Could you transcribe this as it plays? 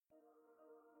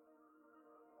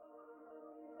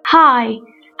Hi,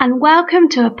 and welcome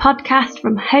to a podcast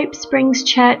from Hope Springs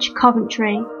Church,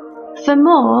 Coventry. For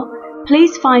more,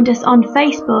 please find us on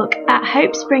Facebook at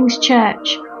Hope Springs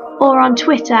Church or on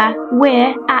Twitter,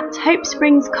 we're at Hope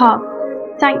Springs Cov.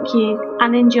 Thank you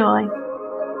and enjoy.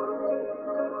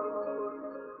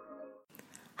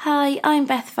 Hi, I'm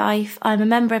Beth Fife. I'm a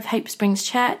member of Hope Springs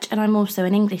Church and I'm also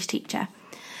an English teacher.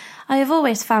 I have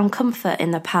always found comfort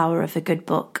in the power of a good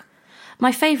book.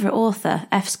 My favourite author,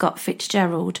 F. Scott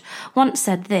Fitzgerald, once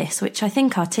said this, which I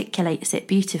think articulates it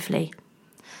beautifully.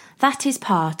 That is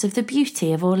part of the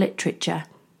beauty of all literature.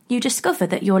 You discover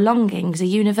that your longings are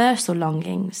universal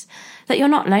longings, that you're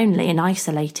not lonely and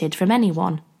isolated from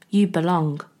anyone. You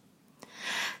belong.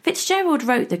 Fitzgerald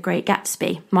wrote The Great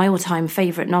Gatsby, my all-time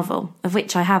favourite novel, of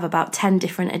which I have about 10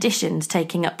 different editions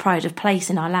taking up pride of place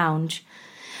in our lounge.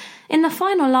 In the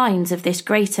final lines of this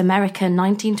great American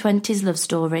 1920s love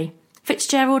story,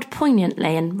 Fitzgerald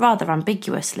poignantly and rather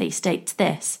ambiguously states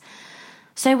this: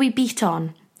 "So we beat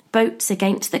on, boats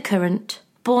against the current,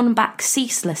 borne back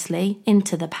ceaselessly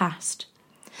into the past."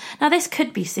 Now this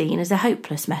could be seen as a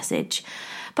hopeless message,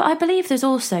 but I believe there's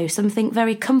also something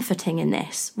very comforting in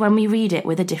this when we read it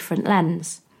with a different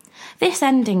lens. This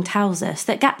ending tells us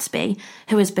that Gatsby,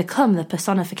 who has become the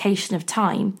personification of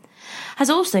time, has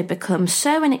also become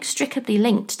so inextricably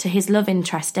linked to his love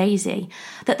interest Daisy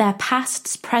that their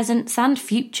pasts, presents and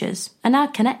futures are now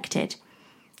connected.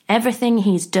 Everything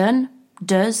he's done,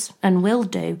 does and will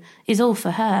do is all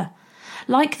for her.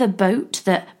 Like the boat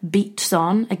that beats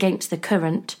on against the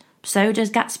current, so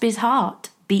does Gatsby's heart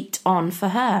beat on for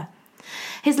her.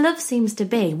 His love seems to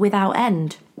be without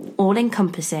end,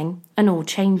 all-encompassing and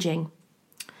all-changing.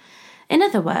 In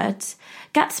other words,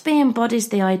 Gatsby embodies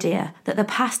the idea that the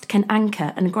past can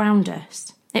anchor and ground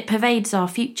us. It pervades our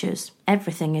futures.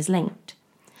 Everything is linked.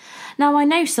 Now, I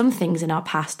know some things in our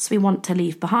pasts we want to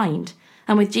leave behind,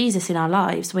 and with Jesus in our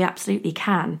lives, we absolutely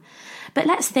can. But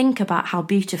let's think about how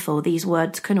beautiful these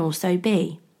words can also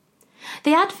be.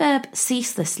 The adverb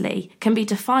ceaselessly can be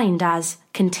defined as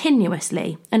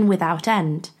continuously and without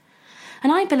end.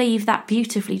 And I believe that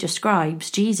beautifully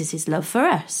describes Jesus' love for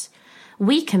us.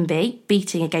 We can be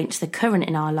beating against the current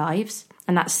in our lives,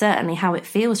 and that's certainly how it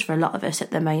feels for a lot of us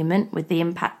at the moment with the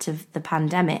impact of the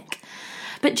pandemic.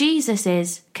 But Jesus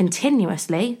is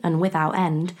continuously and without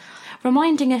end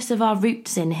reminding us of our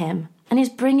roots in him and is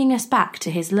bringing us back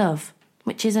to his love,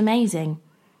 which is amazing.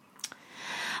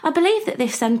 I believe that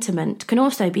this sentiment can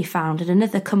also be found in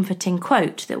another comforting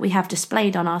quote that we have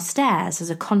displayed on our stairs as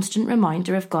a constant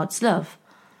reminder of God's love.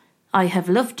 I have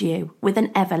loved you with an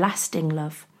everlasting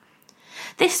love.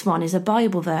 This one is a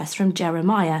Bible verse from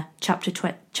Jeremiah, chapter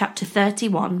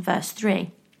 31, verse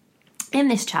 3. In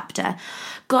this chapter,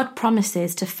 God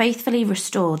promises to faithfully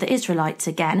restore the Israelites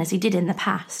again as he did in the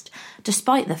past,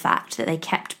 despite the fact that they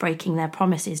kept breaking their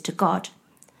promises to God.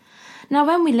 Now,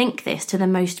 when we link this to the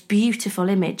most beautiful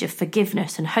image of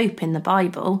forgiveness and hope in the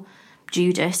Bible,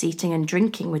 Judas eating and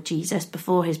drinking with Jesus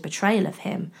before his betrayal of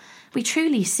him, we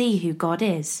truly see who God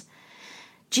is.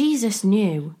 Jesus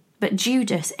knew, but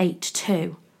Judas ate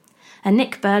too. And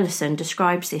Nick Burleson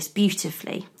describes this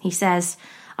beautifully. He says,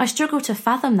 I struggle to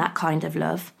fathom that kind of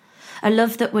love, a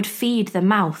love that would feed the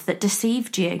mouth that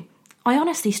deceived you. I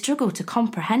honestly struggle to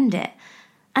comprehend it.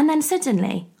 And then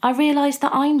suddenly I realised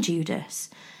that I'm Judas.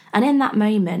 And in that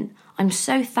moment, I'm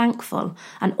so thankful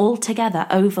and altogether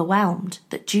overwhelmed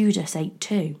that Judas ate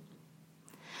too.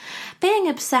 Being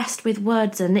obsessed with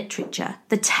words and literature,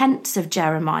 the tense of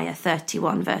Jeremiah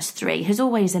 31 verse 3 has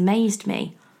always amazed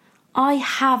me. I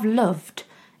have loved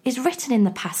is written in the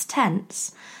past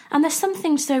tense, and there's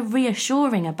something so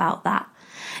reassuring about that.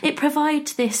 It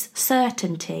provides this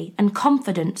certainty and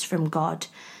confidence from God.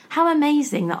 How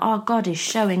amazing that our God is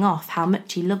showing off how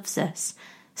much he loves us,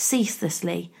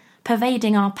 ceaselessly,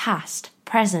 pervading our past,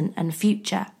 present and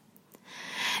future.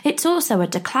 It's also a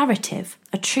declarative,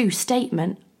 a true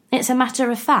statement. It's a matter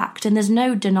of fact, and there's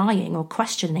no denying or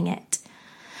questioning it.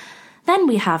 Then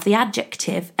we have the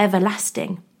adjective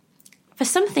everlasting. For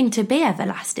something to be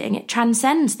everlasting, it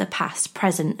transcends the past,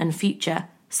 present and future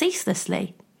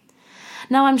ceaselessly.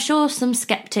 Now, I'm sure some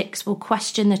skeptics will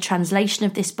question the translation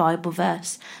of this Bible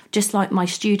verse, just like my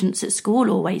students at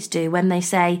school always do when they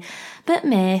say, but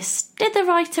miss, did the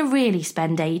writer really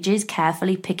spend ages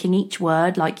carefully picking each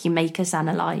word like you make us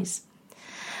analyse?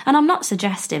 And I'm not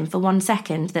suggesting for 1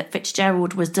 second that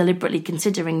Fitzgerald was deliberately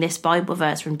considering this Bible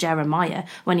verse from Jeremiah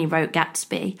when he wrote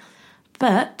Gatsby,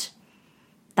 but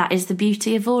that is the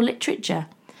beauty of all literature.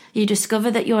 You discover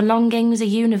that your longings are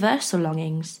universal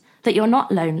longings, that you're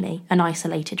not lonely and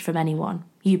isolated from anyone.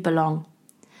 You belong.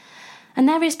 And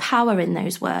there is power in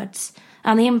those words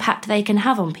and the impact they can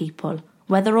have on people,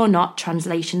 whether or not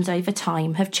translations over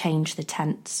time have changed the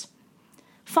tense.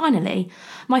 Finally,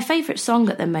 my favourite song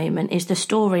at the moment is The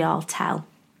Story I'll Tell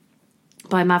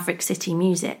by Maverick City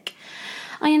Music.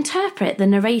 I interpret the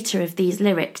narrator of these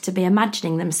lyrics to be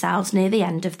imagining themselves near the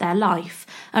end of their life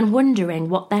and wondering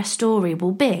what their story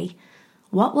will be,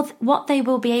 what they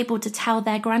will be able to tell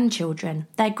their grandchildren,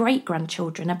 their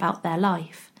great-grandchildren about their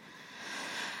life.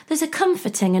 There's a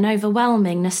comforting and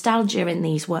overwhelming nostalgia in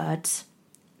these words,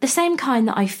 the same kind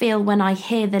that I feel when I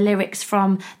hear the lyrics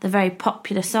from the very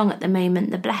popular song at the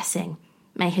moment, The Blessing.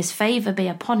 May his favour be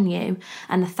upon you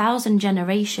and 1,000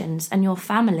 generations and your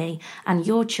family and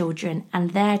your children and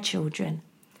their children.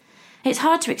 It's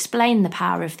hard to explain the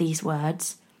power of these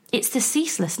words. It's the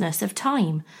ceaselessness of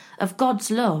time, of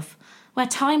God's love, where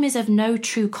time is of no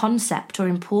true concept or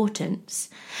importance.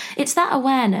 It's that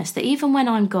awareness that even when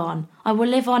I'm gone, I will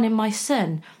live on in my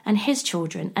son and his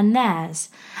children and theirs,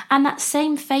 and that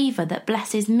same favour that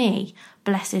blesses me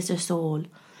blesses us all.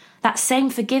 That same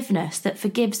forgiveness that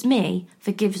forgives me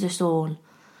forgives us all.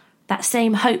 That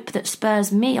same hope that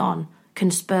spurs me on can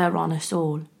spur on us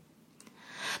all.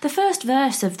 The first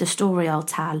verse of The Story I'll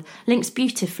Tell links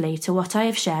beautifully to what I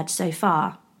have shared so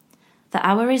far. The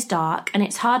hour is dark and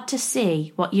it's hard to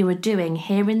see what you are doing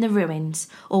here in the ruins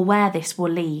or where this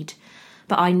will lead.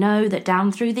 But I know that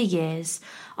down through the years,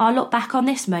 I'll look back on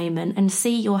this moment and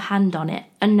see your hand on it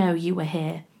and know you were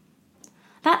here.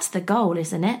 That's the goal,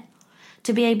 isn't it?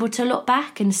 To be able to look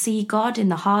back and see God in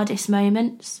the hardest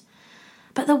moments.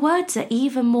 But the words are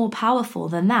even more powerful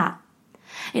than that.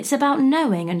 It's about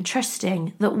knowing and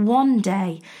trusting that one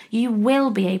day you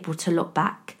will be able to look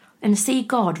back and see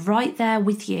God right there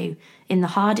with you in the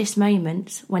hardest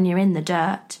moments when you're in the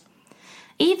dirt.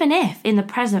 Even if in the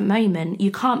present moment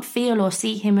you can't feel or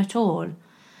see him at all.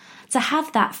 To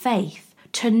have that faith,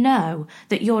 to know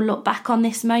that you'll look back on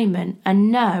this moment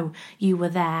and know you were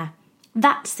there.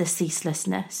 That's the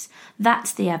ceaselessness.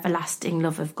 That's the everlasting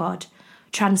love of God,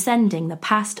 transcending the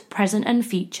past, present and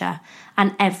future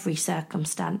and every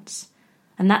circumstance.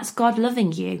 And that's God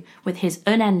loving you with his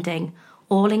unending,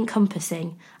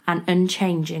 all-encompassing and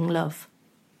unchanging love.